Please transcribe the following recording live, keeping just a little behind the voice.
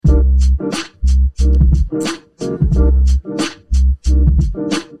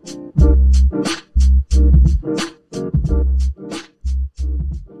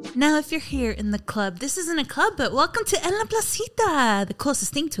if you're here in the club. This isn't a club, but welcome to En La Placita, the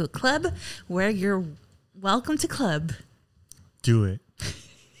closest thing to a club where you're welcome to club. Do it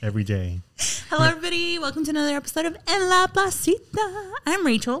every day. Hello, everybody. Welcome to another episode of En La Placita. I'm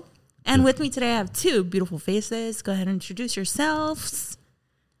Rachel, and with me today I have two beautiful faces. Go ahead and introduce yourselves.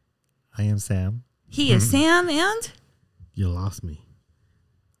 I am Sam. He is Sam, and... You lost me.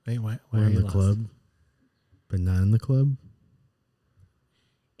 Wait, why We're are in you the lost? club, but not in the club.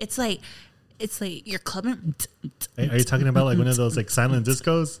 It's like you're clubbing. Hey, are you talking about like one of those like silent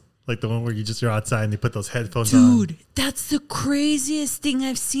discos? Like the one where you're outside and they put those headphones on? Dude, that's the craziest thing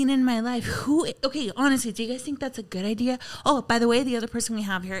I've seen in my life. Okay, honestly, do you guys think that's a good idea? Oh, by the way, the other person we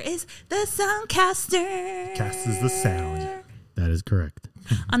have here is the Soundcaster. Cast is the sound. That is correct.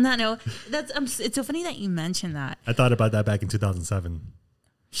 On that note, it's so funny that you mentioned that. I thought about that back in 2007.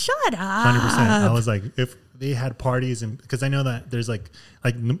 Shut up. 100%. I was like, if they had parties, and because I know that there's like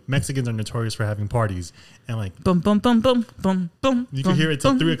Mexicans are notorious for having parties, and like Boom, boom, boom, boom, boom, boom. you can hear it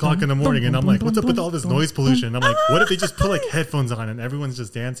till 3 o'clock in the morning, and I'm like, what's up with all this noise pollution? I'm like, what if they just put like headphones on and everyone's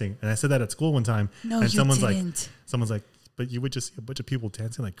just dancing? And I said that at school one time, No, and you someone's didn't. like, but you would just see a bunch of people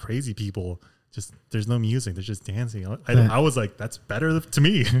dancing like crazy people. Just there's no music, they're just dancing. I was like, that's better to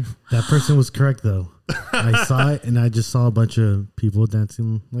me. That person was correct, though. I saw it, and I just saw a bunch of people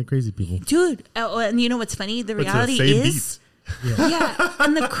dancing like crazy people. Dude, and you know what's funny? The But to the reality same is... beat.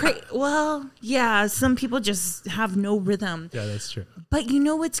 Yeah, and some people just have no rhythm. Yeah, that's true. But you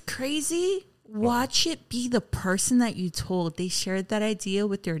know what's crazy? Watch it be the person that you told. They shared that idea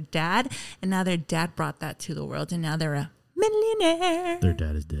with their dad, and now their dad brought that to the world, and now they're a millionaire. Their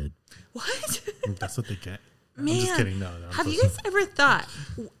dad is dead. What? That's what they get. Man, I'm just kidding. No, have you guys ever thought,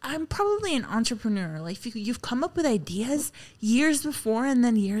 I'm probably an entrepreneur. Like, you've come up with ideas years before, and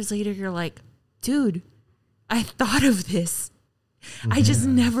then years later, you're like, dude, I thought of this. I just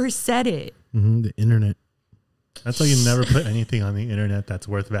never said it. The internet. That's why you never put anything on the internet that's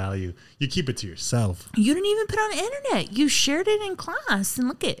worth value. You keep it to yourself. You didn't even put it on the internet. You shared it in class, and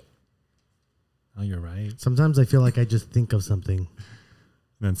look it. Oh, you're right. Sometimes I feel like I just think of something,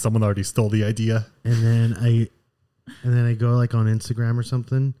 And then someone already stole the idea. and then I go like on Instagram or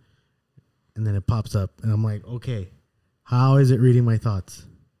something, and then it pops up, and I'm like, okay, how is it reading my thoughts?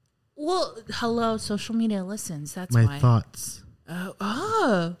 Well, hello, social media listens. That's My why. thoughts.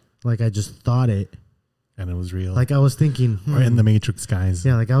 Oh. Like I just thought it. And it was real. Like I was thinking. Or in the Matrix, guys.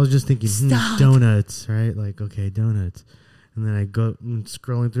 Yeah, like I was just thinking Stop. donuts, right? Like, okay, donuts. And then I go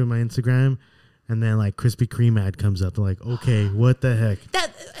scrolling through my Instagram, and then like Krispy Kreme ad comes up. I'm like, okay, what the heck?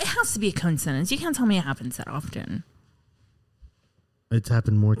 That it has to be a coincidence. You can't tell me it happens that often. It's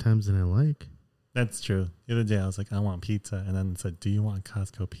happened more times than I like. That's true. The other day I was like, I want pizza. And then it said, do you want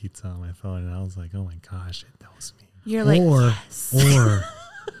Costco pizza on my phone? And I was like, oh my gosh, that was me. You're like, yes. Or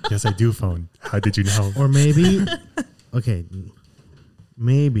Yes, I do phone. How did you know? or maybe, okay,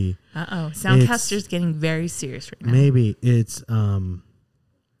 maybe, Uh-oh. Soundcaster's getting very serious right now. maybe it's that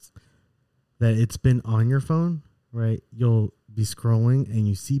it's been on your phone, right? You'll be scrolling and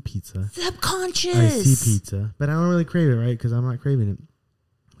you see pizza. Subconscious. I see pizza, but I don't really crave it, right? Because I'm not craving it.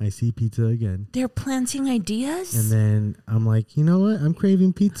 I see pizza again. They're planting ideas. And then I'm like, you know what? I'm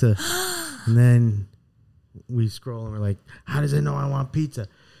craving pizza. And then we scroll and we're like, how does it know I want pizza?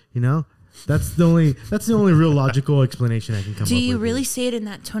 You know, that's the only real logical explanation I can come up with. Do you really say it in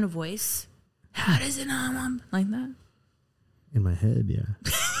that tone of voice? How does it know I want like that? In my head,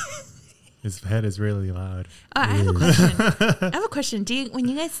 yeah. His head is really loud. I have a question. Do you, when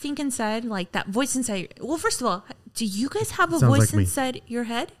you guys think inside, like that voice inside? Well, first of all, do you guys have a Sounds voice like me. inside your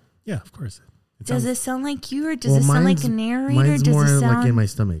head? Yeah, of course. Does it sound like you, or does it sound like a narrator? Mine's Does more it sound like in my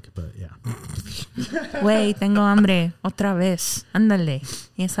stomach, but yeah. Güey, tengo hambre. Otra vez. Ándale.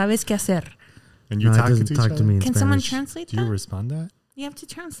 Ya sabes qué hacer. And you're No, it talking doesn't to each talk other? to me in Can someone Spanish. translate Do you that? respond that? You have to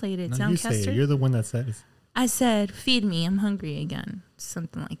translate it, No, you say it. Soundcaster. You're the one that says. I said, feed me. I'm hungry again.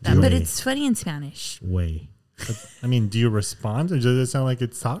 Something like that. Do But it. it's funny in Spanish. Way. But, I mean, do you respond, or does it sound like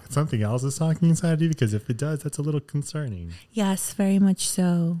something else is talking inside of you? Because if it does, that's a little concerning. Yes, very much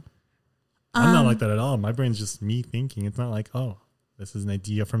so. I'm not like that at all. My brain's just me thinking. It's not like, oh, this is an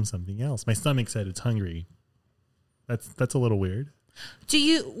idea from something else. My stomach said it's hungry. That's a little weird.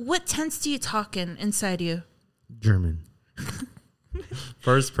 What tense do you talk in inside you? German.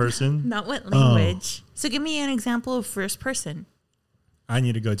 First person. Not what language. So give me an example of first person. I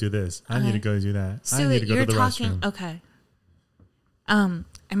need to go do this. I need to go do that. So I need to go you're to the talking. restroom. Okay.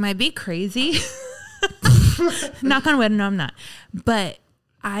 I might be crazy. Knock on wood. No, I'm not. But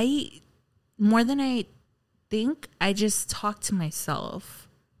more than I think, I just talk to myself.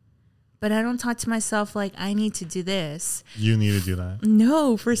 but I don't talk to myself like I need to do this. You need to do that.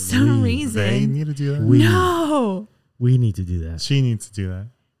 No, for some reason. They need to do that. No. We need to do that. She needs to do that.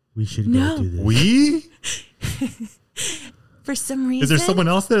 We should No. go do this. We? For some reason. Is there someone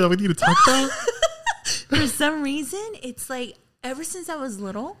else there that we need to talk about? For some reason, it's like ever since I was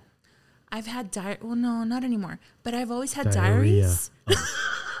little, I've had well, no, not anymore. But I've always had Diarrhea. diaries.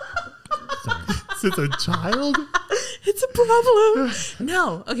 Since a child? It's a problem.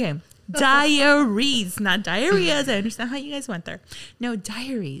 No, okay. Diaries, not diarrheas. I understand how you guys went there. No,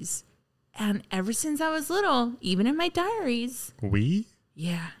 diaries. And ever since I was little, even in my diaries, We?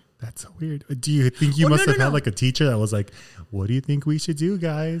 yeah. That's so weird. Do you think you Oh, must no, have no, had no. like a teacher that was like, what do you think we should do,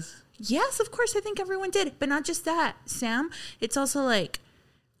 guys? Yes, of course. I think everyone did. But not just that, Sam. It's also like,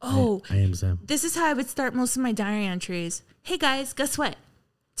 oh, I am Sam. this is how I would start most of my diary entries. Hey, guys, guess what?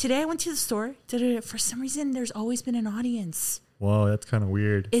 Today I went to the store. For some reason, there's always been an audience. Whoa, that's kind of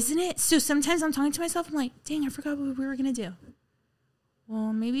weird. Isn't it? So sometimes I'm talking to myself. I'm like, dang, I forgot what we were going to do.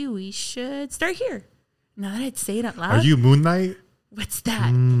 Well, maybe we should start here. Now that I'd say it out loud. Are you Moon Knight? What's that?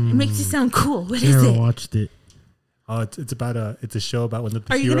 It makes it sound cool. What is Never it? watched it. Oh, it's about it's a show about one of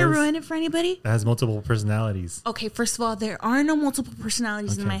the Are you heroes going to ruin it for anybody? that has multiple personalities. Okay, first of all, there are no multiple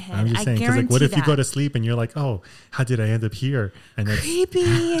personalities in my head. I'm just saying, I because guarantee like, what if that. you go to sleep and you're like, oh, how did I end up here? And then Creepy.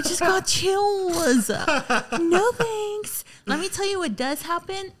 I just got chills. No thanks. Let me tell you what does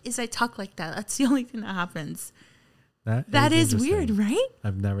happen is I talk like that. That's the only thing that happens. That is interesting. weird, right?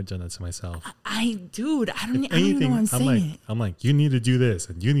 I've never done that to myself. I don't even Anything, know why I'm saying it. I'm like, you need to do this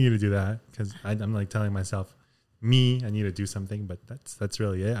and you need to do that because I'm like telling myself, I need to do something, but that's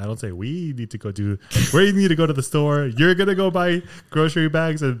really it. I don't say we need to go do. We need to go to the store. You're gonna go buy grocery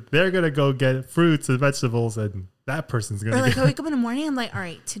bags, and they're gonna go get fruits and vegetables, and that person's gonna. Or like get, I wake up in the morning, I'm like, all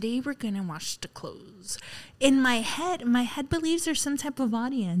right, today we're gonna wash the clothes. In my head believes there's some type of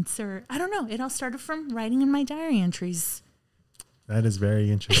audience, or I don't know. It all started from writing in my diary entries. That is very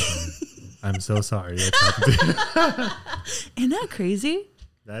interesting. I'm so sorry. That's happened to you. Isn't that crazy?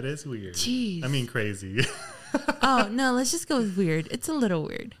 That is weird. Jeez. I mean, crazy. Oh no, let's just go with weird. It's a little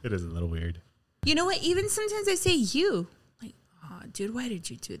weird. It is a little weird. You know what? Even sometimes I say you. Like, oh, dude, why did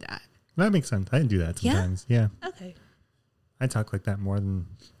you do that? That makes sense. I do that Yeah? sometimes. Yeah. Okay. I talk like that more than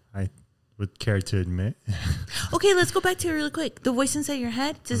I would care to admit. Okay, let's go back to it really quick. The voice inside your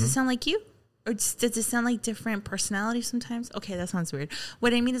head, does it sound like you? Or does it sound like different personalities sometimes? Okay, that sounds weird.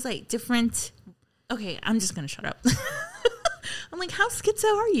 What I mean is like different. Okay, I'm just going to shut up. I'm like, how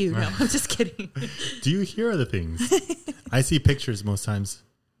schizo are you? No, I'm just kidding. Do you hear other things? I see pictures most times.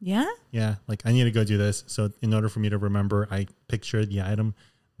 Yeah? Yeah, like I need to go do this. So in order for me to remember, I picture the item.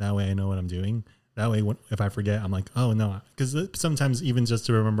 That way I know what I'm doing. That way, if I forget, I'm like, oh no. Because sometimes even just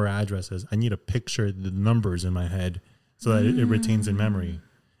to remember addresses, I need to picture the numbers in my head so that it retains in memory.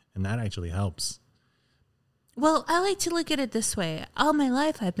 And that actually helps. Well, I like to look at it this way. All my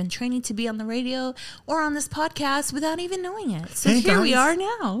life, I've been training to be on the radio or on this podcast without even knowing it. So Hey, here we guys. are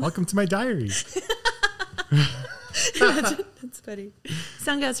now. Welcome to my diary. That's funny.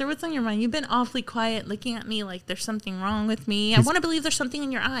 Soundgazer, what's on your mind? You've been awfully quiet, looking at me like there's something wrong with me. I want to believe there's something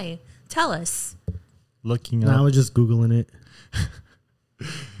in your eye. Tell us. Looking No, I up. was just Googling it.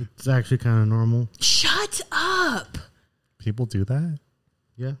 It's actually kind of normal. Shut up. People do that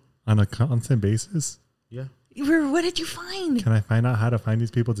Yeah. on a constant basis. Yeah. What did you find? Can I find out how to find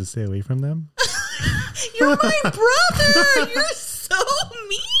these people to stay away from them? You're my brother. You're so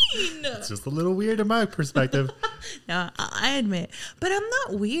mean. It's just a little weird in my perspective. No, I admit. But I'm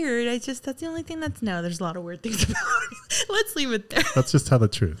not weird. That's the only thing there's a lot of weird things about it. Let's leave it there. Let's just tell the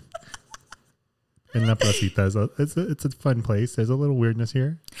truth. En La Placita it's a fun place. There's a little weirdness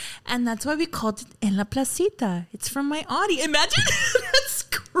here. And that's why we called it En La Placita. It's from my audio. Imagine that's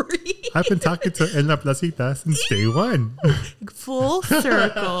creepy. I've been talking to En La Placita since day one. Full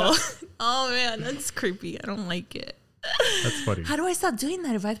circle. Oh man, that's creepy. I don't like it. That's funny. How do I stop doing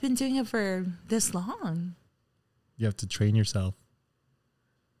that if I've been doing it for this long? You have to train yourself.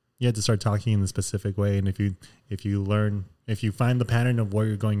 You have to start talking in a specific way, and if you find the pattern of where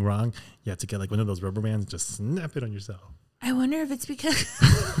you're going wrong, you have to get like one of those rubber bands and just snap it on yourself. I wonder if it's because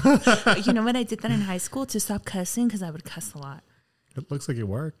you know what, I did that in high school to stop cussing because I would cuss a lot. It looks like it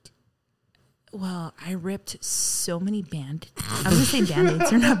worked. Well, I ripped so many band-aids. I was going to say band-aids.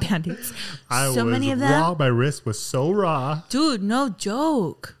 They're not band-aids. So many of them. Raw. My wrist was so raw. Dude, no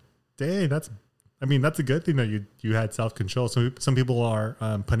joke. Dang, that's a good thing that you had self-control. So some people are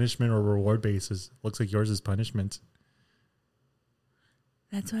punishment or reward basis. Looks like yours is punishment.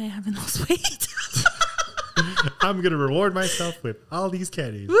 That's why I haven't lost weight. I'm going to reward myself with all these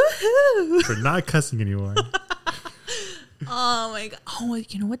candies Woohoo! for not cussing anymore. Oh my god. Oh,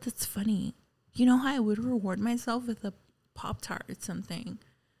 you know what? That's funny. You know how I would reward myself with a Pop-Tart or something?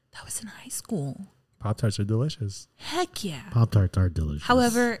 That was in high school. Pop-Tarts are delicious. Heck yeah. Pop-Tarts are delicious.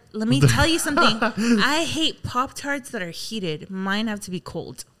 However, let me tell you something. I hate Pop-Tarts that are heated. Mine have to be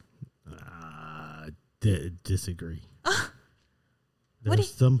cold. Disagree. what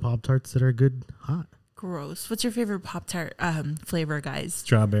There's some Pop-Tarts that are good hot. Gross. What's your favorite Pop-Tart flavor, guys?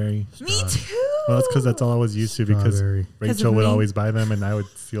 Strawberry. Me too. Well, that's because that's all I was used to because Strawberry. Rachel would always buy them and I would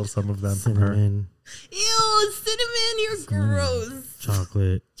steal some of them from her. Cinnamon, Ew, cinnamon, you're gross.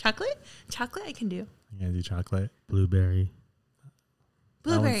 chocolate, Chocolate? Chocolate I can do. Yeah, do chocolate. blueberry. That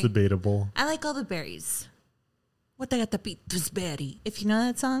one's Blueberry. debatable. I like all the berries. What I got to beat this berry. If you know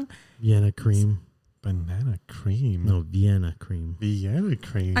that song. Vienna cream. Banana cream. No, Vienna cream. Vienna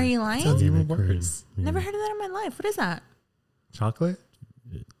cream. Are you lying? Sounds even Vienna cream. worse. Yeah. Never heard of that in my life. What is that? Chocolate?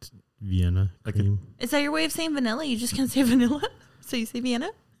 It's Vienna Like a- cream. Is that your way of saying vanilla? You just can't say vanilla? So you say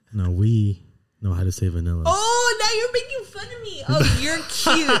Vienna? No, we know how to say vanilla. Oh, now you're making fun of me. Oh, you're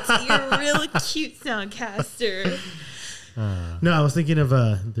cute. You're a real cute soundcaster. No, I was thinking of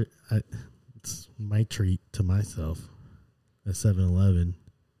it's my treat to myself at 7-Eleven.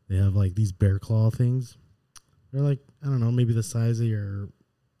 They have like these bear claw things. They're like, I don't know, maybe the size of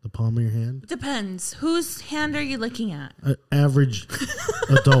the palm of your hand. Depends. Whose hand are you looking at? An average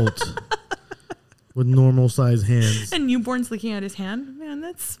adult with normal size hands. A newborn's looking at his hand? Man,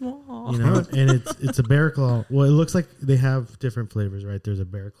 that's small. You know, and it's a bear claw. Well, it looks like they have different flavors, right? There's a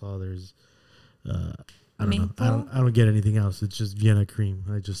bear claw. There's, I don't Maple? know. I don't get anything else. It's just Vienna cream.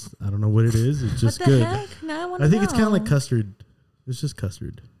 I don't know what it is. It's just what the good. heck? Now I want to I think it's kind of like custard. It's just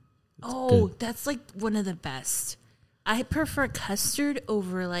custard. Oh, good. that's like one of the best. I prefer custard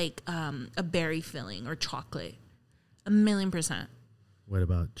over like a berry filling or chocolate. 1,000,000%. What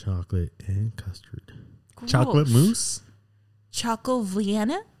about chocolate and custard? Chocolate Gross. mousse? Choco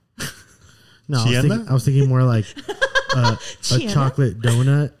Vienna? No, Chienda? I was thinking more like a Chienda? chocolate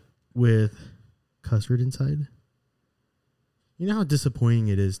donut with custard inside. You know how disappointing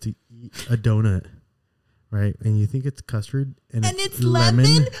it is to eat a donut, right? And you think it's custard And it's lemon?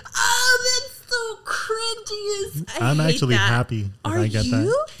 Oh, that's so cringy. I'm hate actually that. happy if Are I get you?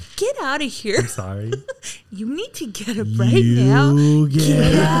 that. Get out of here. I'm sorry. You need to get up right now. You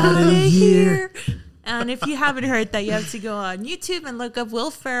get out of here. And if you haven't heard that, you have to go on YouTube and look up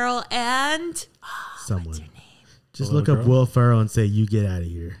Will Ferrell and Someone. her name? Just The look little up girl? Will Ferrell and say, you get out of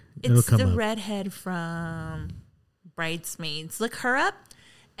here. It'll It's come the up. redhead from Bridesmaids. Look her up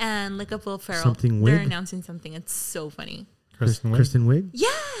and look up Will Ferrell. Something They're Wig? announcing something. It's so funny. Kristen Wiig? Kristen Wiig?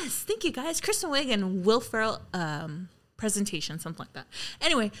 Yes, thank you guys. Kristen Wiig and Will Ferrell presentation, something like that.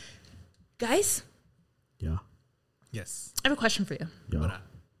 Anyway, guys, Yeah. Yes. I have a question for you. Yeah.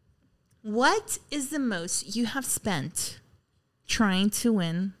 What is the most you have spent trying to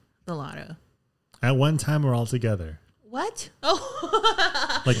win the lotto? At one time or all together? What?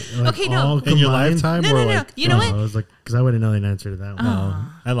 Oh, Like Okay, no. all in your combined? lifetime No, or no, no. like You know Oh, what? I was like, because I wouldn't know the answer to that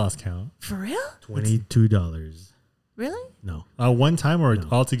one. I lost count. For real? $22. Really? No. One time or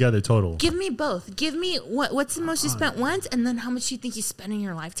all together total? Give me both. Give me what's the most you spent once, and then how much you think you spent in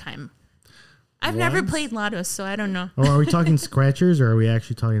your lifetime. I've never Once? played lotto, so I don't know. Or are we talking scratchers or are we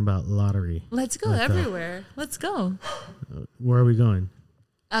actually talking about lottery? Let's go Like, everywhere. Let's go. Where are we going?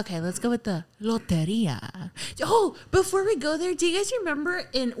 Okay, let's go with the loteria. Oh, before we go there, do you guys remember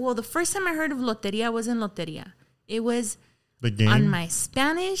the first time I heard of loteria was in loteria. It was The game? on my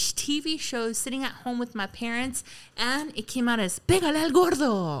Spanish TV show sitting at home with my parents, and it came out as Pégale al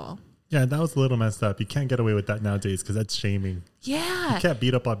Gordo. Yeah, that was a little messed up. You can't get away with that nowadays because that's shaming. Yeah. You can't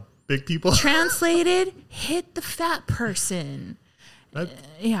beat up on big people. Translated, hit the fat person. That-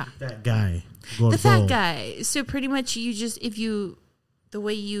 Yeah. That guy. The fat guy. So pretty much the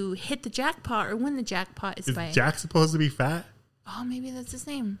way you hit the jackpot or win the jackpot is Is by... Jack supposed to be fat? Oh, maybe that's his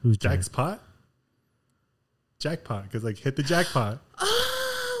name. Who's Jack? Jack's pot? Jackpot. Because, like, hit the jackpot.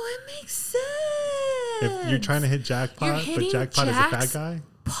 Oh, it makes sense. If you're trying to hit jackpot, You're but hitting jackpot is a fat Jack's guy,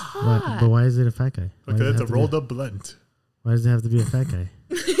 But why is it a fat guy? Why because does it it's a have to rolled be up blunt. Why does it have to be a fat guy?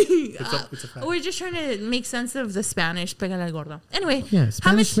 It's a fat. We're just trying to make sense of the Spanish Pégale al Gordo. Anyway, Yeah, how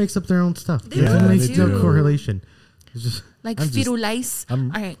Spanish much, makes up their own stuff. They There's really no do. correlation. It's just like I'm just- firulais? All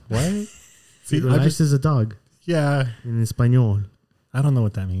right. What? See, I Firulais just, is a dog yeah, in Espanol. I don't know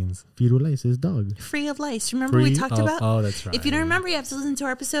what that means. Firulais is dog. Free of lice. Remember we talked about? Oh, that's right. If you don't remember, you have to listen to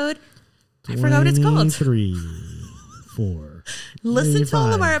our episode. I forgot what it's called. 3, 4. Listen to all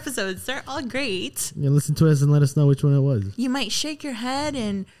of 25. our episodes. They're all great. Yeah, listen to us and let us know which one it was. You might shake your head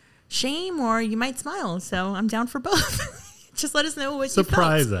in shame or you might smile. So I'm down for both. Just let us know what you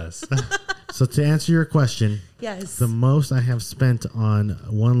Surprise felt. us. So to answer your question, Yes. the most I have spent on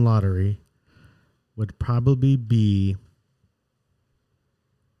one lottery would probably be,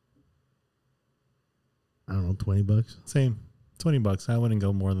 I don't know, $20. Same. $20. I wouldn't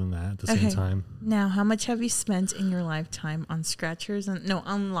go more than that at the same time. Now, how much have you spent in your lifetime on scratchers and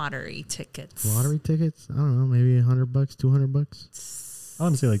on lottery tickets? Lottery tickets? I don't know, maybe $100, $200. I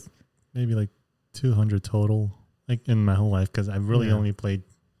want to say like maybe like 200 total, like in my whole life, because I've really only played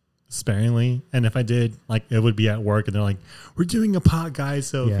sparingly. And if I did, like, it would be at work, and they're like, "We're doing a pot, guys.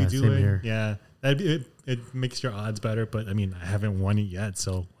 So Yeah, if you do same it, here. yeah, that'd be, it makes your odds better." But I mean, I haven't won it yet,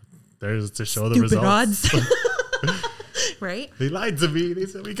 so there's to show the Stupid results. odds. Right? They lied to me. They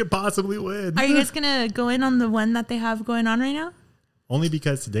said we could possibly win. Are you guys going to go in on the one that they have going on right now? Only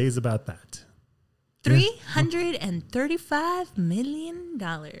because today is about that. $335 million.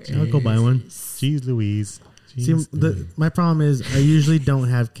 I'll go buy one. Jeez Louise. See, my problem is I usually don't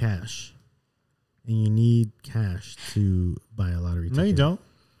have cash, and you need cash to buy a lottery ticket. No, you don't.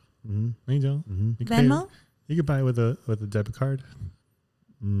 Mm-hmm. No, you don't. Mm-hmm. You can Venmo? you could buy it with a debit card.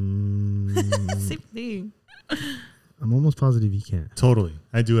 Same thing. I'm almost positive you can't. Totally.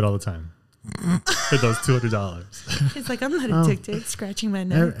 I do it all the time. For those $200. It's like, I'm not addicted. Scratching my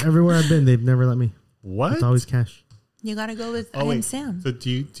neck. Everywhere I've been, they've never let me. What? It's always cash. You got to go with Oh, I Am wait. Sam. So do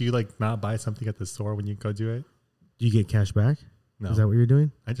you like not buy something at the store when you go do it? Do you get cash back? No. Is that what you're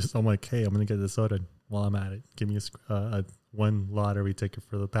doing? I'm like, hey, I'm gonna get the soda while I'm at it. Give me a one lottery ticket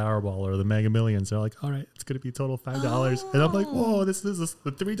for the Powerball or the Mega Millions. They're like, all right, it's gonna be a total $5, and I'm like, whoa, this is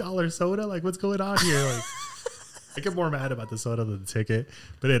the $3 soda. Like, what's going on here? Like, I get more mad about the soda than the ticket,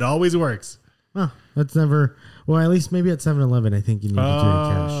 but it always works. Oh, that's never. Well, at least maybe at 7-Eleven, I think you need to do it in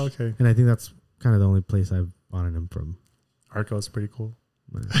cash. Okay. And I think that's kind of the only place I've bought them from. Arco's pretty cool.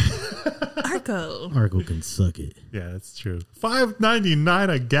 Arco. Argo can suck it. Yeah, that's true. $5.99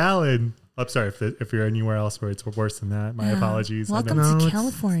 a gallon. I'm sorry if you're anywhere else where it's worse than that. My Yeah. apologies. I Welcome know. to it's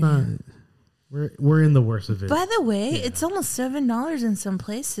California. not. We're in the worst of it. By the way, it's almost $7 in some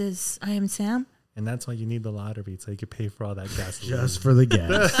places. I Am Sam. And that's why you need the lottery, so you can pay for all that gasoline. Just for the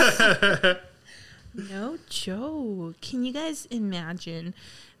gas. No joke. Can you guys imagine?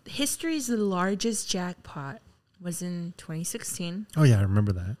 History's largest jackpot was in 2016. Oh yeah, I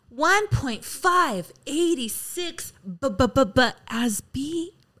remember that.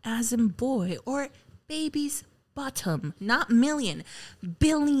 1.586 as in boy or baby's bottom, not million,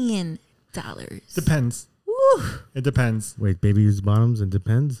 $billion. Depends. Woo. It depends. Wait, baby's bottoms? It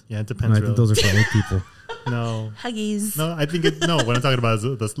depends? Yeah, it No, depends. I think those are for old people. No, Huggies. no. I think no. What I'm talking about is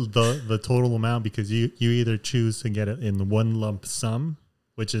the total amount, because you either choose to get it in one lump sum,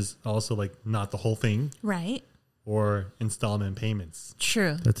 which is also like not the whole thing, Right. or installment payments.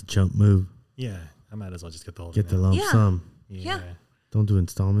 True. That's a chump move. Yeah, I might as well just get the whole Get the thing. lump Yeah. sum. Yeah. Don't do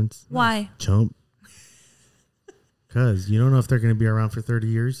installments. Why? Chump. Because you don't know if they're going to be around for 30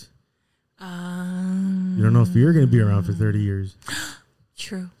 years. You don't know if you're going to be around for 30 years.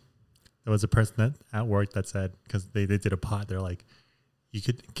 True. There was a person at work that said, because they did a pot, they're like, you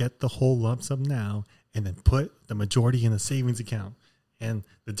could get the whole lump sum now and then put the majority in the savings account. And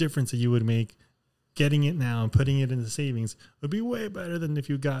the difference that you would make getting it now and putting it in the savings would be way better than if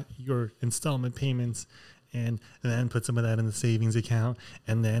you got your installment payments and then put some of that in the savings account,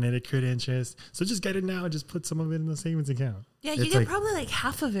 and then it accrued interest. So just get it now and just put some of it in the savings account. Yeah, you It's get like- probably like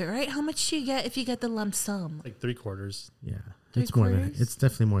half of it, right? How much do you get if you get the lump sum? Like 3/4. Yeah. Three It's more than. quarters? It's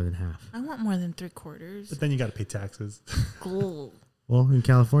definitely more than half. I want more than 3/4. But then you got to pay taxes. Cool. Well, in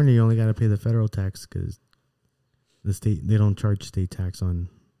California, you only got to pay the federal tax because the state, they don't charge state tax on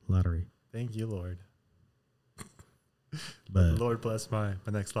lottery. Thank you, Lord. But Lord bless my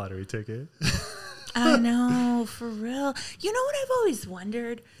next lottery ticket. I know, for real. You know what I've always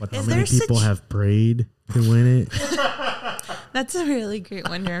wondered? how Is many there people such- have prayed to win it? That's a really great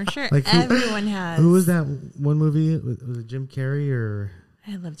wonder. I'm sure Like who- everyone has. Who was that one movie? Was it Jim Carrey or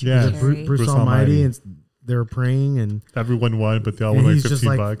I love Yeah. Jim was it Carrey. Bruce Bruce Almighty? Almighty. And they were praying, and Everyone won, but they all won like he's just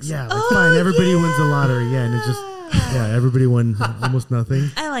like, $15. yeah, like, Oh, fine. Everybody wins the lottery. Yeah, and it's just, yeah, everybody won almost nothing.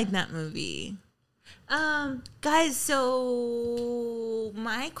 I like that movie. Guys, so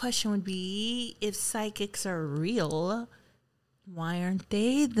my question would be, if psychics are real, why aren't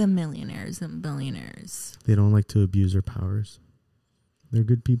they the millionaires and billionaires? They don't like to abuse their powers. They're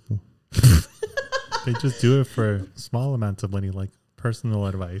good people. They just do it for small amounts of money, like personal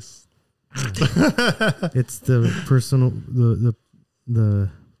advice. It's the personal the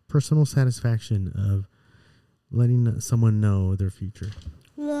personal satisfaction of letting someone know their future.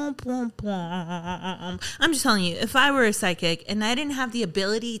 Womp, womp, womp. I'm just telling you, if I were a psychic and I didn't have the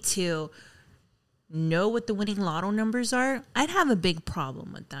ability to know what the winning lotto numbers are, I'd have a big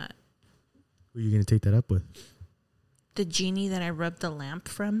problem with that. Who are you going to take that up with? The genie that I rubbed the lamp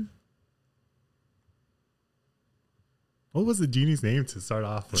from. What was the genie's name to start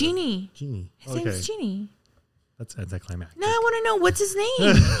off with? Genie. Genie. His name's Genie. That's anticlimactic. No, I want to know what's his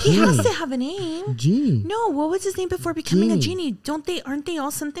name. He has to have a name. Genie. No, what was his name before becoming a Genie. genie? Aren't they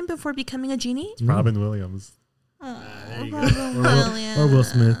all something before becoming a genie? It's Robin Williams. Oh, you go. Robin Williams. Or Will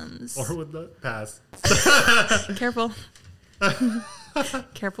Smith. Or with the pass. Careful.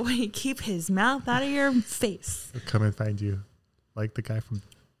 Careful when you keep his mouth out of your face. I'll come and find you. Like the guy from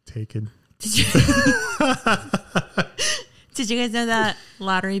Taken. Did you, did you guys know that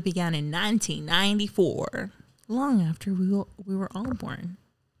lottery began in 1994? Long after we were all born.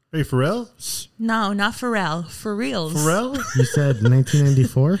 Wait, for real? No, not Pharrell. For reals. For real? You said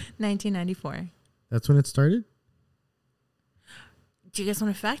 1994? 1994. That's when it started? Do you guys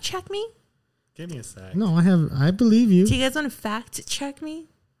want to fact check me? Give me a sec. No, I believe you. Do you guys want to fact check me?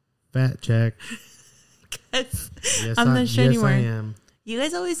 Fat check. 'Cause Yes, I'm not sure anymore. I am. You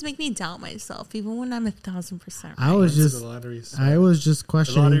guys always make me doubt myself, even when I'm 1,000% right. I was The just lottery I started. was just The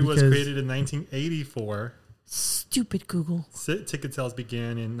questioning lottery was because created in 1984. Stupid Google. Ticket sales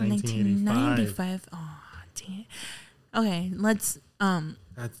began in 1985. 1995. Oh, dang it. Okay, let's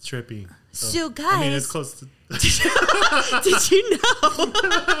That's trippy. So I mean, it's guys, close to. did you know?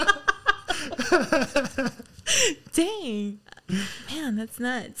 Dang. Man, that's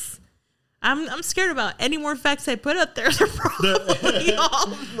nuts. I'm scared about any more facts I put up there. They're probably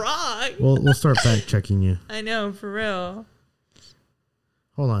all wrong. we'll start fact checking you. I know, for real.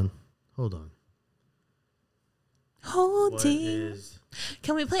 Hold on. Holding.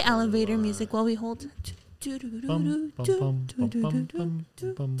 Can we play elevator music while we hold? Bum, bum, bum, bum, bum, bum,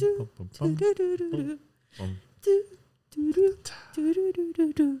 bum, bum, bum, bum.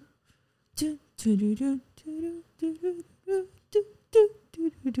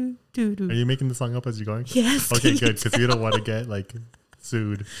 Are you making the song up as you're going? Yes. Okay, good, because we don't want to get like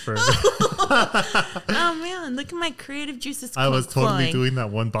sued for. Oh man, look at my creative juices. I was totally flowing. doing that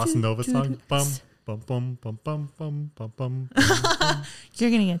one bossa nova song. Bum bum bum bum bum bum bum bum. You're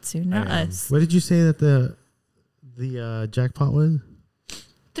gonna get sued, not I am. us. What did you say that the jackpot was?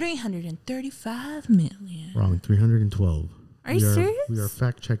 335 million. Wrong. 312. Are you serious? We are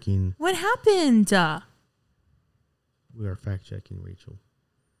fact checking. What happened? We are fact checking, Rachel.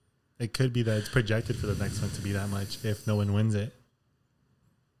 It could be that it's projected for the next one to be that much if no one wins it,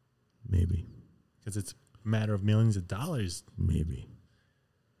 Maybe. because it's a matter of millions of dollars. Maybe.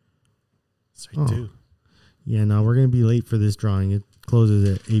 Straight to. Yeah, no, we're going to be late for this drawing. It closes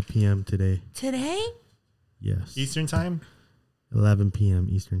at 8 p.m. today. Today? Yes. Eastern time. 11 p.m.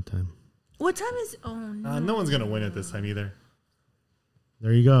 Eastern time. What time is? Oh no! No one's gonna win it this time either.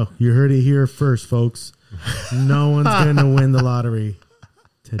 There you go. You heard it here first, folks. No one's going to win the lottery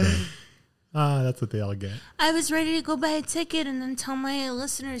today. That's what they all get. I was ready to go buy a ticket and then tell my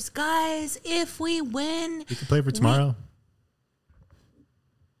listeners, guys, if we win, We can play for tomorrow.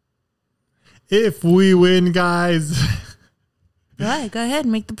 If we win, guys, go ahead,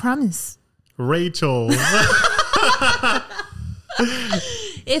 make the promise. Rachel.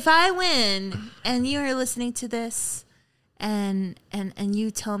 If I win and you are listening to this and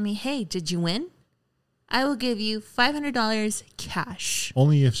you tell me, hey, did you win? I will give you $500 cash.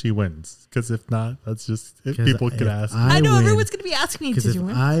 Only if she wins, because if not, that's just if 'Cause people could if ask. I know win, everyone's going to be asking me, Because did if you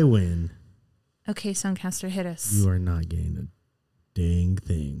win? I win, Okay, Soundcaster, hit us. you are not getting a dang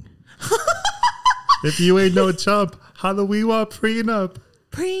thing. If you ain't no chump, how do we want prenup?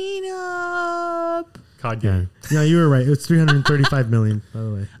 Prenup. Card Yeah. game. No, you were right. It was 335 million, by the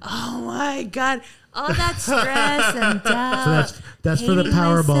way. Oh my God. All that stress and doubt. So that's for the hating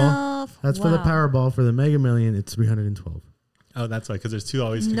Powerball. myself. That's for the Wow. Powerball. For the Mega Million, it's 312. Oh, that's why, because there's two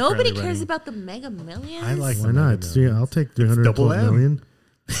always. Nobody concurrently cares running. about the Mega Millions. I like Why the not? Mega It's Millions. I'll take double 312 M. million.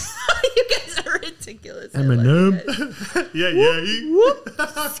 You guys are ridiculous. I love Eminem. you guys. Yeah. Whoop.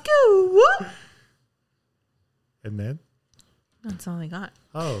 Scoo, whoop. And then, That's all I got.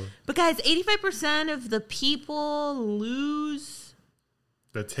 oh, But guys, 85% of the people lose.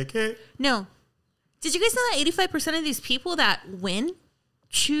 the ticket. No. Did you guys know that 85% of these people that win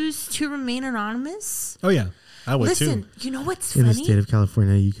choose to remain anonymous? Oh yeah, I would Listen, too. you know what's In the funny? state of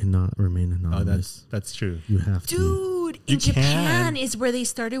California, you cannot remain Oh, anonymous. that's true. You have to. Dude, in You Japan can. is where they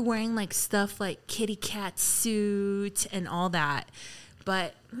started wearing like stuff like kitty cat suit and all that.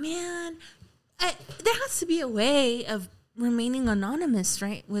 But man, there has to be a way of remaining anonymous,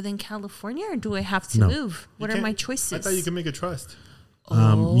 right? Within California, or do I have to No. move? What You are my can't- choices? I thought you could make a trust.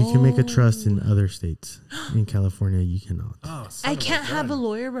 You can make a trust in other states. In California, you cannot. Oh, I can't have a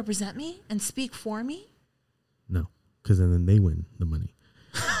lawyer represent me and speak for me. No, because then they win the money.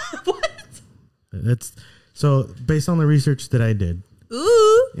 What? That's so based on the research that I did.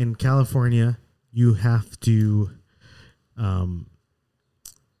 Ooh. In California, you have to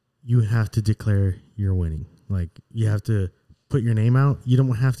declare you're winning. Like you have to put your name out. You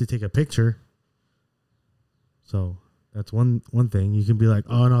don't have to take a picture. So that's one thing. You can be like,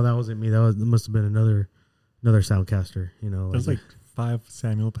 oh no, that wasn't me. That must have been another soundcaster. You know, There's like 5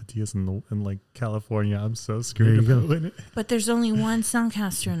 Samuel Patillas in like California. I'm so screwed There you about go. winning. But there's only one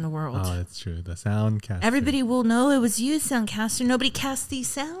Soundcaster in the world. Oh, that's true. The Soundcaster. Everybody will know it was you, Soundcaster. Nobody casts these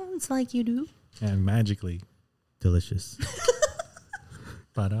sounds like you do. And magically. delicious.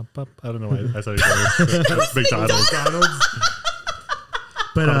 I don't know why I started going McDonald's.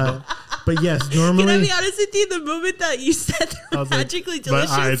 But yes, Can I normally be honest with you? The moment that you said I they're was like, magically delicious.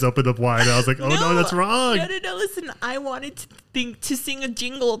 my eyes opened up wide. I was like, oh no, that's wrong. No. Listen, I wanted to sing a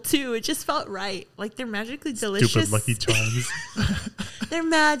jingle too. It just felt right. Like they're magically delicious. Stupid Lucky Charms. They're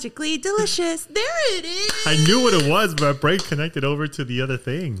magically delicious. There it is. I knew what it was, but my brain connected over to the other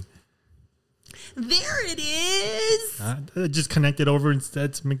thing. There it is. I just connected over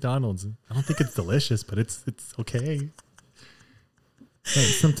instead to McDonald's. I don't think it's delicious, but it's okay.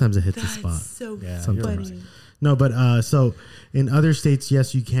 sometimes it hits the That's spot. so Yeah, Sometimes. funny. No, but so in other states,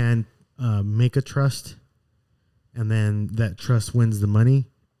 yes, you can make a trust, and then that trust wins the money,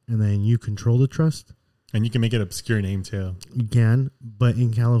 and then you control the trust. And you can make it obscure name too. You can, but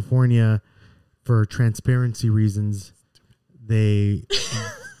in California, for transparency reasons,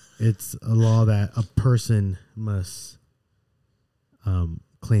 it's a law that a person must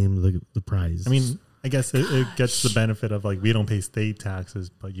claim the prize. I mean, I guess it gets the benefit of like we don't pay state taxes,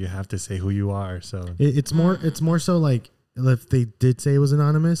 but you have to say who you are. So it's more so like if they did say it was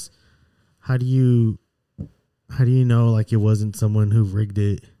anonymous, how do you know like it wasn't someone who rigged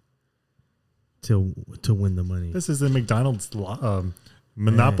it to win the money? this is a McDonald's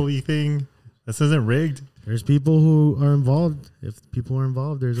monopoly thing. This isn't rigged. There's people who are involved. If people are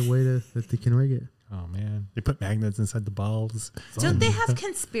involved, there's a way that they can rig it. Oh man, they put magnets inside the balls. Don't they have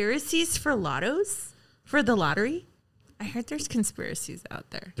conspiracies for lottos? For the lottery? I heard there's conspiracies out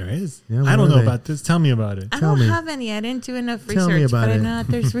there. There is. Yeah, I what don't are know they? about this. Tell me about it. I Tell don't me. have any. I didn't do enough Tell me research, about but I it. know that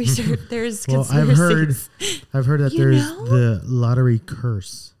there's research. There's Well, conspiracies. I've heard that You there's know? the lottery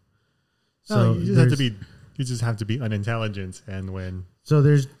curse. So you just have to be unintelligent and win. So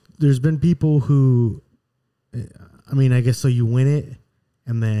there's been people who, I mean, I guess so you win it,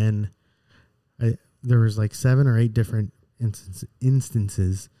 and then there was like 7 or 8 different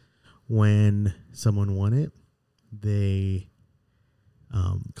instances when someone won it. They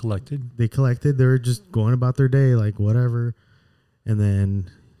Collected. they were just going about their day like whatever, and then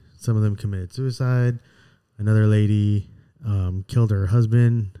some of them committed suicide. Another lady killed her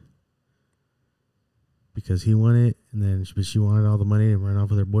husband because he won it, and then she wanted all the money and ran off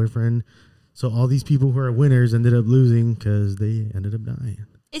with her boyfriend. So all these people who are winners ended up losing because they ended up dying.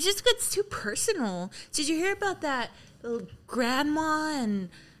 It just gets too personal. Did you hear about that little grandma and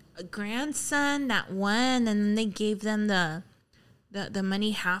a grandson that won, and then they gave them the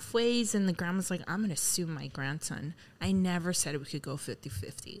money halfways, and the grandma's like, I'm going to sue my grandson. I never said we could go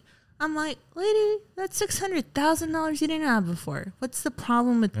 50-50. I'm like, lady, that's $600,000 you didn't have before. What's the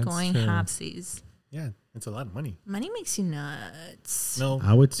problem with That's going true. halfsies? Yeah, it's a lot of money. Money makes you nuts. No,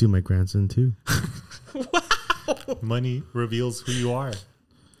 I would sue my grandson too. money reveals who you are.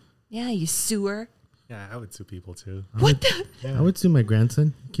 Yeah, you sewer. Yeah, I would sue people too. What the? Yeah. I would sue my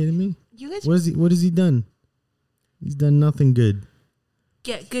grandson. You kidding me? You guys What has he done? He's done nothing good.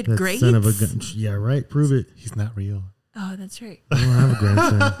 get good That grades? son of a gun. Yeah, right. Prove it. He's not real. Oh, that's right. I don't have a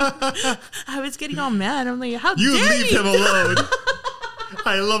grandson. I was getting all mad. I'm like, how You dare leave you? him alone.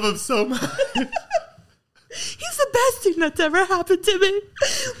 I love him so much. He's the best thing that's ever happened to me.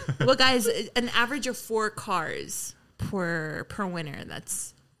 Well, guys, an average of 4 cars per winner.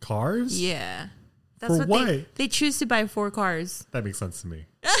 That's Cars? yeah. That's For what? They choose to buy 4 cars. That makes sense to me.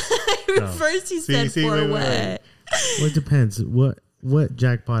 First, he See, said 4 wait, what? wait. Well, it depends. What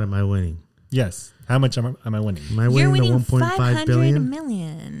jackpot am I winning? Yes. How much am I winning? Am I You're winning winning the 1.5 500 billion?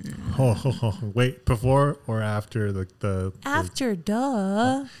 million. Wait, before or after the After,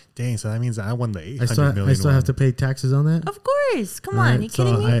 duh. dang, so that means I won the I 800 million. still have to pay taxes on that. Of course. Come All on. right, You so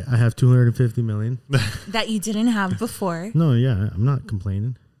kidding me? I have 250 million. That you didn't have before. No, yeah, I'm not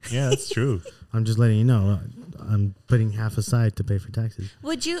complaining. Yeah, that's true. I'm just letting you know. I'm putting half aside to pay for taxes,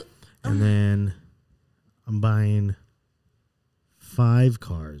 Would you? and then I'm buying 5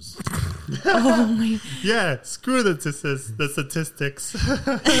 cars. Oh my. Yeah, screw the statistics.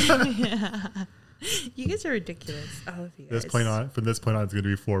 You guys are ridiculous. All of you guys. From this point on, it's going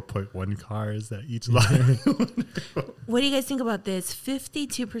to be 4.1 cars that each lottery. What do you guys think about this?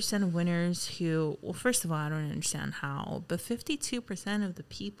 52% of winners who, well, first of all, I don't understand how, but 52% of the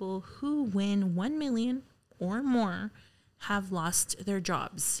people who win 1 million or more have lost their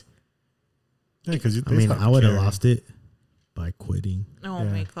jobs. Yeah, because I would have lost it by quitting. Oh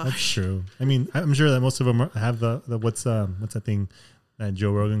my gosh. That's true. I mean, I'm sure that most of them have the what's that thing that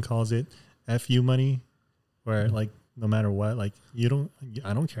Joe Rogan calls it, FU money, where like no matter what, like I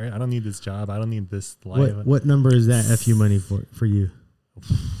don't care. I don't need this job. I don't need this life. What number is that FU money for you?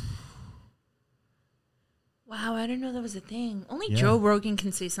 Wow, I didn't know that was a thing. Only Joe Rogan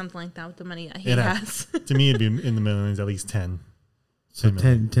can say something like that with the money that he It has. To me, it'd be in the millions, at least 10. So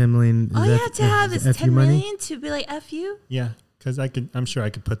 10 million. All you have to have is 10 million to be like FU? Yeah, because I'm sure I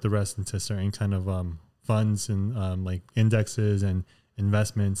could put the rest into certain kind of funds and like indexes and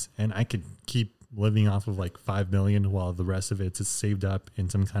investments, and I could keep living off of like 5 million while the rest of it's saved up in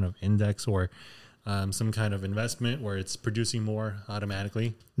some kind of index or some kind of investment where it's producing more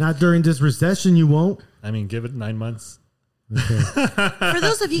automatically. Not during this recession, you won't. I mean, give it 9 months. Okay. For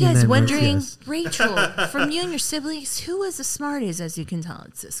those of you guys wondering, yes. Rachel, from you and your siblings, who was the smartest? As you can tell,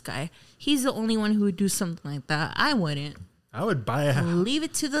 it's this guy. He's the only one who would do something like that. I wouldn't. I would buy a house. Leave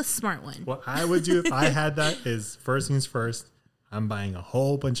it to the smart one. What I would do if I had that is first things first. I'm buying a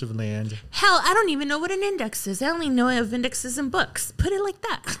whole bunch of land. Hell, I don't even know what an index is. I only know of indexes in books. Put it like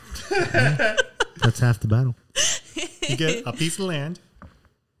that. That's half the battle. You get a piece of land,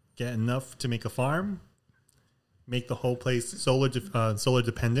 get enough to make a farm, make the whole place solar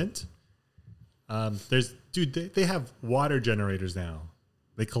dependent. They have water generators now.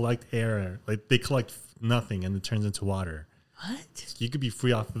 They collect air, like they collect nothing, and it turns into water. What? You could be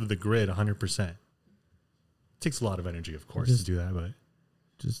free off of the grid 100%. Takes a lot of energy, of course, to do that, but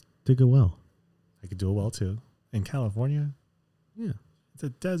Just dig a well. I could do a well too. In California, Yeah. it's a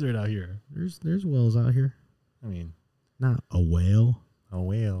desert out here. There's wells out here. I mean, Not a whale. a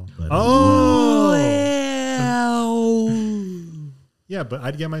whale. But Oh! Well. Yeah, but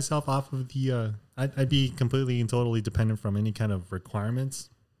I'd get myself off of the. I'd be completely and totally dependent from any kind of requirements.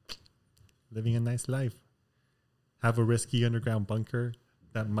 Living a nice life. Have a risky underground bunker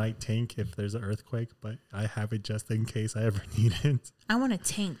that might tank if there's an earthquake, but I have it just in case I ever need it. I want a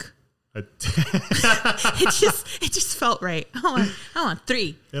tank. A It just felt right. I want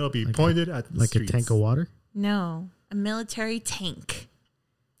 3. It'll be pointed at the like streets. a tank of water. No, a military tank.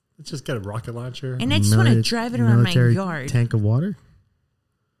 Let's just get a rocket launcher. And I just want to drive it around my Military yard Tank of water.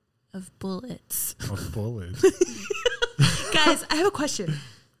 of bullets. Of bullets. Guys, I have a question.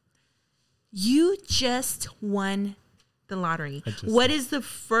 You just won the lottery. What is the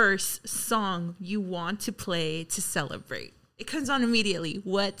first song you want to play to celebrate? It comes on immediately.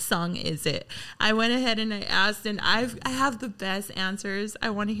 What song is it? I went ahead and I asked, and I have the best answers. I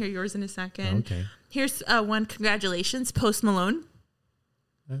want to hear yours in a second. Okay. Here's one. Congratulations, Post Malone.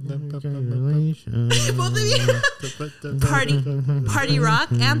 Congratulations. Both of you. Party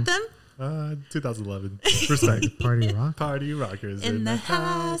rock anthem. 2011. Respect. Party rock. Party rockers In the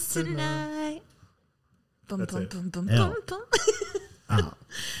house tonight. Boom, That's boom, it. boom, boom, L. boom, boom. Oh,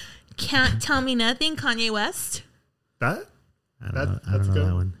 Can't Tell Me Nothing, Kanye West. That? I That's don't know good.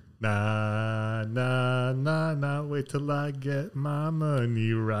 that one. Nah, nah, nah, nah. Wait till I get my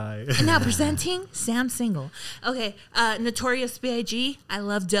money right. And now presenting Sam Single. Okay, Notorious B.I.G. I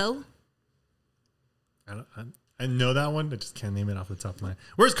Love Doe. I know that one. I just can't name it off the top of my head.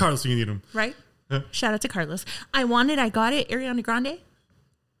 Where's Carlos when you need him? Right? Shout out to Carlos. I Want It, I Got It, Ariana Grande.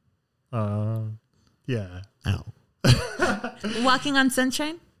 Yeah. Ow. Walking on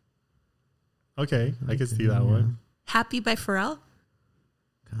Sunshine. Okay, I can see that one. Happy by Pharrell.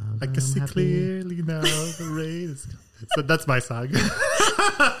 I can see clearly now the rain is coming. So that's my song.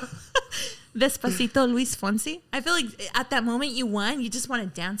 Despacito, Luis Fonsi. I feel like at that moment you won, you just want to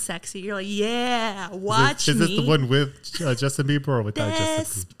dance sexy. You're like, yeah, watch Is me. this the one with Justin Bieber or without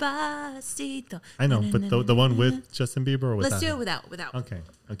Justin Bieber? Despacito. I know, but the one with Justin Bieber or without? Let's do it without.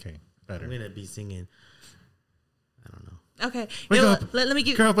 Okay, better. I'm gonna be singing. I don't know. Okay. Wake You know up. what? Let me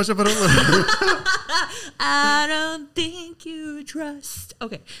give Girl, push up it up. I don't think you trust.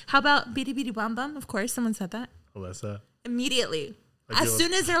 Okay. How about Bidi Bidi Bum Bum? Of course, someone said that. Alyssa. Immediately. I As do.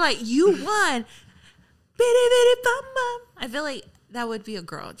 soon as they're like, you won. Bidi Bidi Bum Bum. I feel like that would be a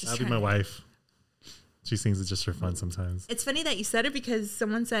girl. Just That'll be trying my to- wife. She sings it just for fun sometimes. It's funny that you said it because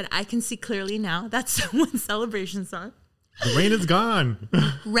someone said, I can see clearly now. That's someone's celebration song. The rain is gone.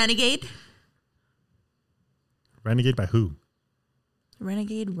 Renegade. Renegade by who?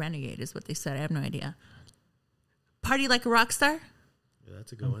 Renegade is what they said. I have no idea. Party Like a Rock Star. Yeah,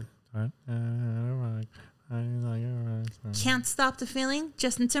 that's a good one. Can't Stop the Feeling,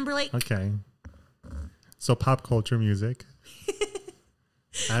 Justin Timberlake. Okay. So pop culture music.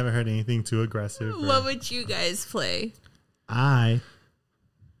 I haven't heard anything too aggressive. What would you guys play? I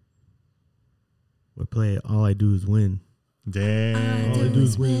would play All I Do Is Win. Dang. All I do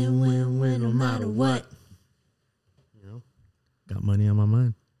is win, no matter what. You know, got money on my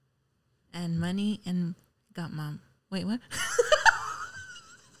mind. And money and got mom. Wait, what?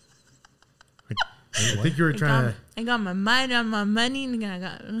 I think you were trying to. I got my mind on my money and I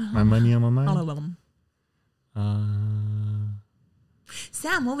got My money on my mind. all of them.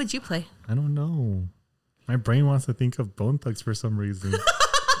 Sam, what would you play? I don't know. My brain wants to think of Bone Thugs for some reason.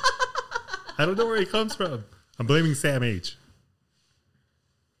 I don't know where he comes from. I'm blaming Sam H.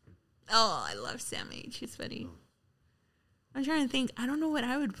 Oh, I love Sam H. He's funny. I'm trying to think. I don't know what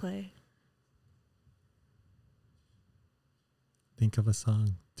I would play. Think of a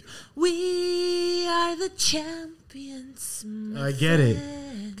song. We are the champions. my I get it.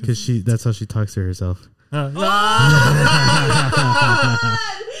 friend. Because that's how she talks to herself. Wow.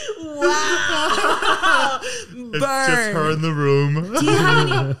 It's just her in the room.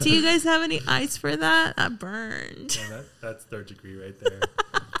 Do you guys have any ice for that? That burned. Yeah, that's third degree right there.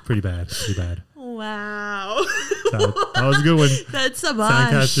 Pretty bad. Pretty bad. Wow. That was a good one. That's a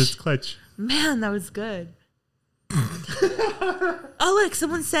Sandcastle's clutch. Man, that was good. Oh, look,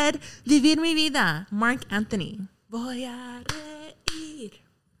 someone said Vivir mi vida, Mark Anthony. Voy a reír.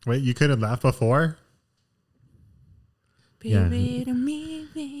 Wait, you couldn't laugh before? Yeah. Vivir mi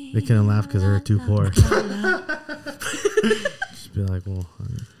vida. They couldn't laugh because they were too poor. Just be like, well,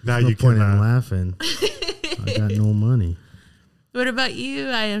 Now no you point can in laugh. laughing. I got no money. What about you?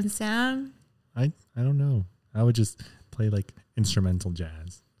 I am Sam. I don't know. I would just play like instrumental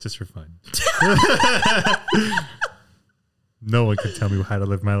jazz just for fun. No one could tell me how to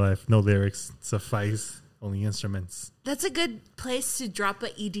live my life. No lyrics suffice. Only instruments. That's a good place to drop an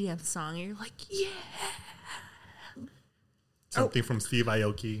EDM song. You're like, yeah. Something from Steve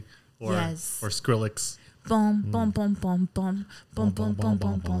Aoki or Yes. or Skrillex. Boom, boom, boom, boom, boom, boom, boom, boom,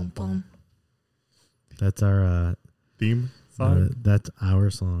 boom, boom, boom. That's our Theme song. that's our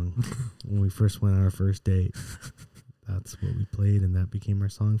song. When we first went on our first date, that's what we played, and that became our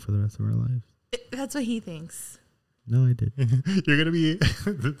song for the rest of our lives. That's what he thinks. No, I did. You're gonna be.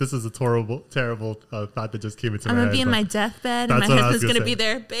 This is a terrible thought that just came into I'm my gonna head. be in but my deathbed, and That's my what I was husband's gonna gonna be say.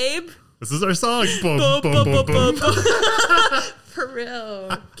 there, babe. This is our song. Boom, Boom, boom, boom, boom, boom, boom. boom. For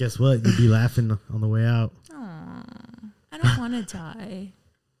real. Guess what? You'd be laughing on the way out. Aw, I don't want to die.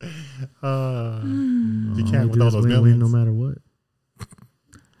 You All can't we with do all is those win, millions. no matter what.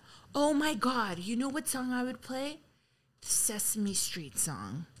 Oh my God! You know what song I would play? The Sesame Street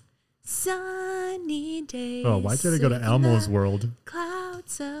song. Sunny days. Oh, why did I go to sweeping Elmo's the world?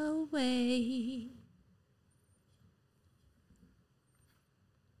 Clouds away.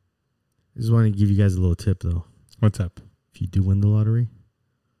 I just want to give you guys a little tip, though. What's up? If you do win the lottery,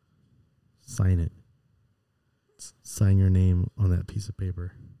 sign it. Sign your name on that piece of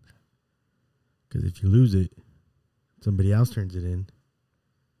paper. Because if you lose it, somebody else turns it in.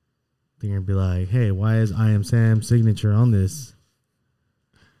 They're going to be like, hey, why is I Am Sam's signature on this?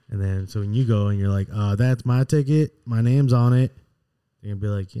 And then, so when you go and you're like, that's my ticket, my name's on it, they're going to be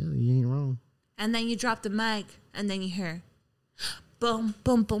like, yeah, you ain't wrong. And then you drop the mic, and then you hear, boom,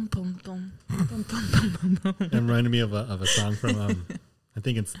 boom, boom, boom, boom, boom, boom, boom, boom, boom. It reminded me of a song from I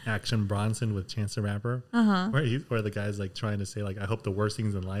think it's Action Bronson with Chance the Rapper, where the guy's like trying to say like, I hope the worst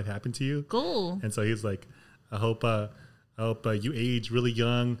things in life happen to you. Cool. And so he's like, I hope you age really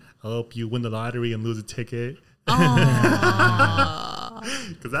young. I hope you win the lottery and lose a ticket.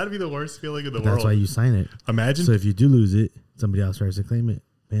 Because that'd be the worst feeling in the world. That's why you sign it. Imagine. So if you do lose it, somebody else tries to claim it.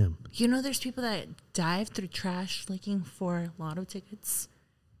 Bam. You know, there's people that dive through trash looking for lotto tickets,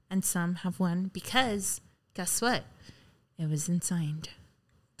 and some have won because guess what? It wasn't signed.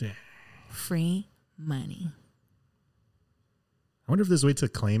 Damn. Free money. I wonder if there's a way to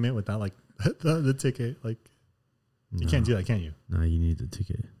claim it without like the ticket. Like you can't do that, can you? No, you need the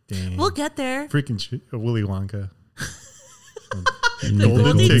ticket. Dang. We'll get there. Freaking Willy Wonka. You need The Golden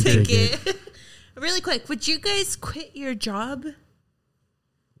golden ticket. ticket. Really quick, would you guys quit your job?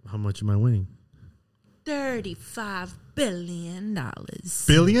 How much am I winning? $35 billion.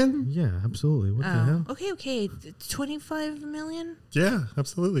 Billion? Yeah, absolutely. What the hell? Okay. 25 million? Yeah,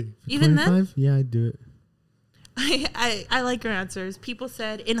 absolutely. Even then? 25? Yeah, I'd do it. I like your answers. People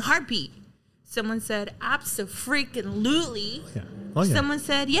said in a heartbeat. Someone said abso-freaking-lutely. Yeah. Oh yeah. Someone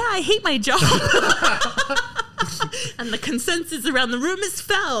said, yeah, I hate my job. And the consensus around the room is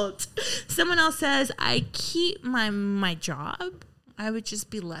felt. Someone else says, I keep my job. I would just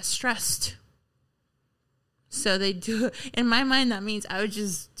be less stressed. So they do, in my mind, that means I would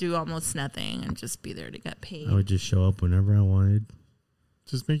just do almost nothing and just be there to get paid. I would just show up whenever I wanted.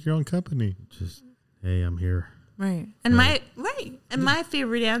 Just make your own company. Just, hey, I'm here. Right. And my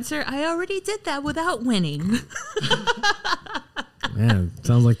favorite answer, I already did that without winning. Man,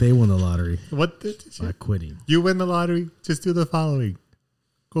 sounds like they won the lottery What did you? by quitting. You win the lottery, just do the following.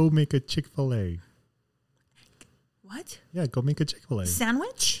 Go make a Chick-fil-A. What? Yeah, go make a Chick-fil-A.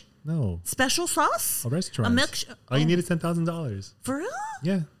 Sandwich? No, Special sauce? a restaurant. A milkshake? All you need is $10,000. For real?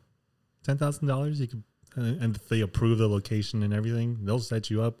 Yeah, $10,000. You can, and if they approve the location and everything, they'll set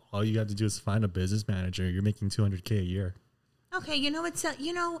you up. All you have to do is find a business manager. You're making $200K a year. Okay, you know what, Sam?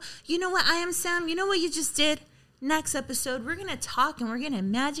 You know what I am, Sam? You know what you just did? Next episode, we're going to talk and we're going to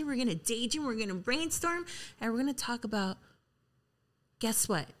imagine, we're going to daydream, we're going to brainstorm, and we're going to talk about, guess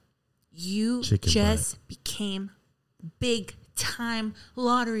what? You Chicken just became big time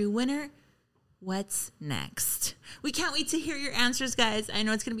lottery winner. What's next? We can't wait to hear your answers, guys. I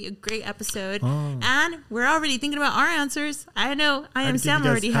know it's going to be a great episode. Oh. And we're already thinking about our answers. I know I am give Sam you guys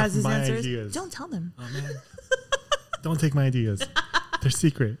already half has his my answers. ideas. Don't tell them. Oh, man. Don't take my ideas. They're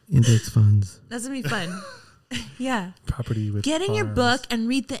secret. Index funds. That's going to be fun. Yeah. Property with Get in your farms. book and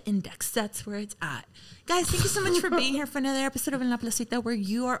read the index. That's where it's at. Guys, thank you so much for being here for another episode of En La Placita, where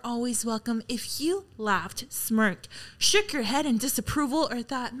you are always welcome. If you laughed, smirked, shook your head in disapproval, or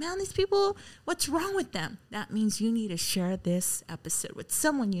thought, man, these people, what's wrong with them? That means you need to share this episode with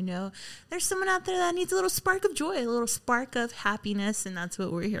someone you know. There's someone out there that needs a little spark of joy, a little spark of happiness, and that's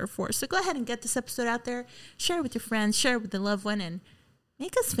what we're here for. So go ahead and get this episode out there. Share it with your friends, share it with a loved one, and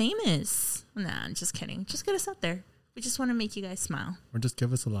make us famous. Nah, I'm just kidding. Just get us out there. We just want to make you guys smile. Or just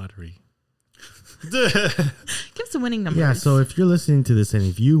give us a lottery. Give us a winning number. Yeah, so if you're listening to this and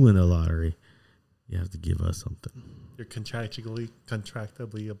if you win the lottery, you have to give us something. You're contractually.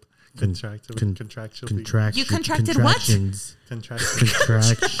 You contracted what? Contractions.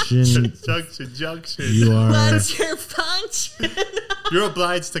 Contraction. Junction. You are. What's your function? You're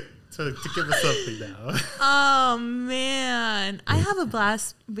obliged to give us something now. Oh, man. I have a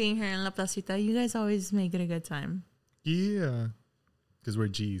blast being here in La Placita. You guys always make it a good time. Yeah. Because we're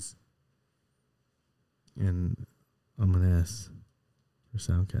G's. And I'm an S for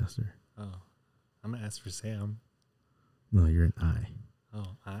Soundcaster. Oh. I'm going to ask for Sam. No, you're an I.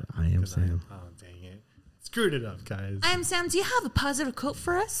 Oh, I am Sam. oh, dang it. Screwed it up, guys. I am Sam. Do you have a positive quote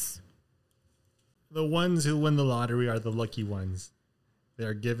for us? The ones who win the lottery are the lucky ones. They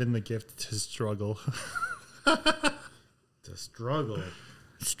are given the gift to struggle. To struggle.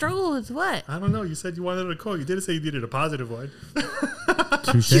 Struggle with what? I don't know. You said you wanted a quote. You didn't say you needed a positive one.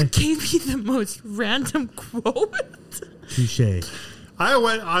 Touche. You gave me the most random quote. Touche. I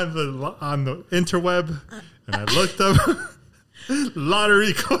went on the interweb and I looked up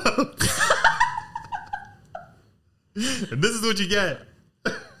lottery quotes. And this is what you get.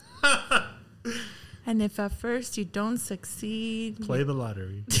 And if at first you don't succeed, Play the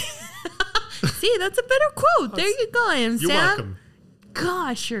lottery. see, that's a better quote. There you go, I am You're Sam. welcome.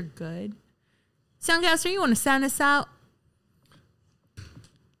 Gosh, you're good. Soundcaster, you want to sound us out?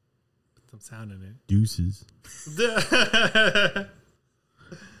 Put some sound in Deuces. it.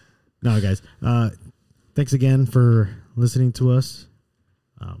 No, guys. Thanks again for listening to us.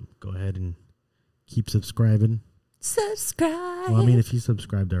 Go ahead and keep subscribing. Subscribe. Well, I mean, if you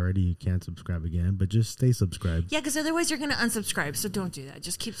subscribed already, you can't subscribe again, but just stay subscribed. Yeah, because otherwise you're going to unsubscribe. So don't do that.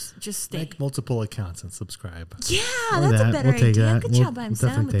 Just stay. Make multiple accounts and subscribe. Yeah, Or that's a that. better We'll take idea. that. Good We'll- job, I'm we'll Sam,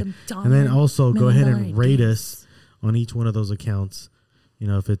 definitely with take- the And then also go ahead and rate $1 us on each one of those accounts. You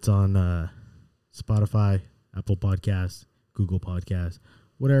know, if it's on Spotify, Apple Podcasts, Google Podcasts,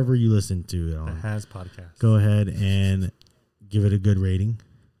 whatever you listen to it The on. Has podcast. Go ahead and give it a good rating.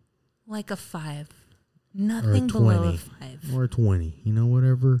 Like a 5. Nothing 20. below a 5. Or a 20. You know,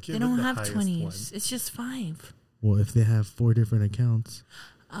 whatever. Give They it don't the have highest 20s. one. It's just 5. Well, if they have 4 different accounts,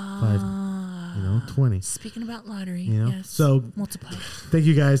 20. Speaking about lottery, You know? yes. So multiply. thank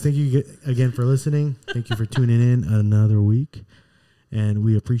you guys. Thank you again for listening. Thank you for tuning in another week. And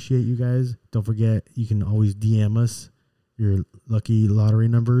we appreciate you guys. Don't forget, you can always DM us your lucky lottery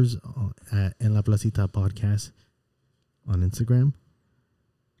numbers at En La Placita Podcast on Instagram.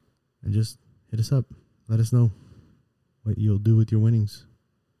 And just hit us up. Let us know what you'll do with your winnings.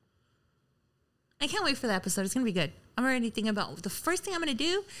 I can't wait for that episode. It's going to be good. I'm already thinking about the first thing I'm going to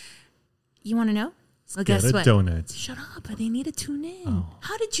do. You want to know? Well, Get guess a what? donut. Shut up. They need to tune in. Oh.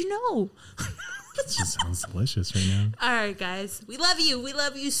 How did you know? It just sounds delicious right now. All right, guys. We love you. We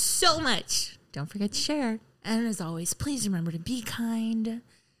love you so much. Don't forget to share. And as always, please remember to be kind,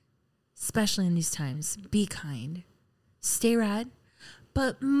 especially in these times. Be kind. Stay rad.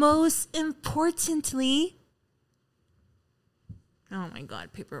 But most importantly, oh my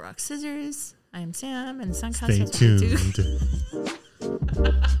God, paper, rock, scissors. I am Sam, and Suncast. Stay tuned.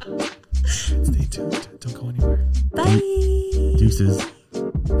 Stay tuned. Don't go anywhere. Bye. Deuces.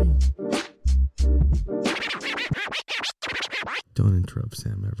 Don't interrupt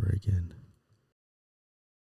Sam ever again.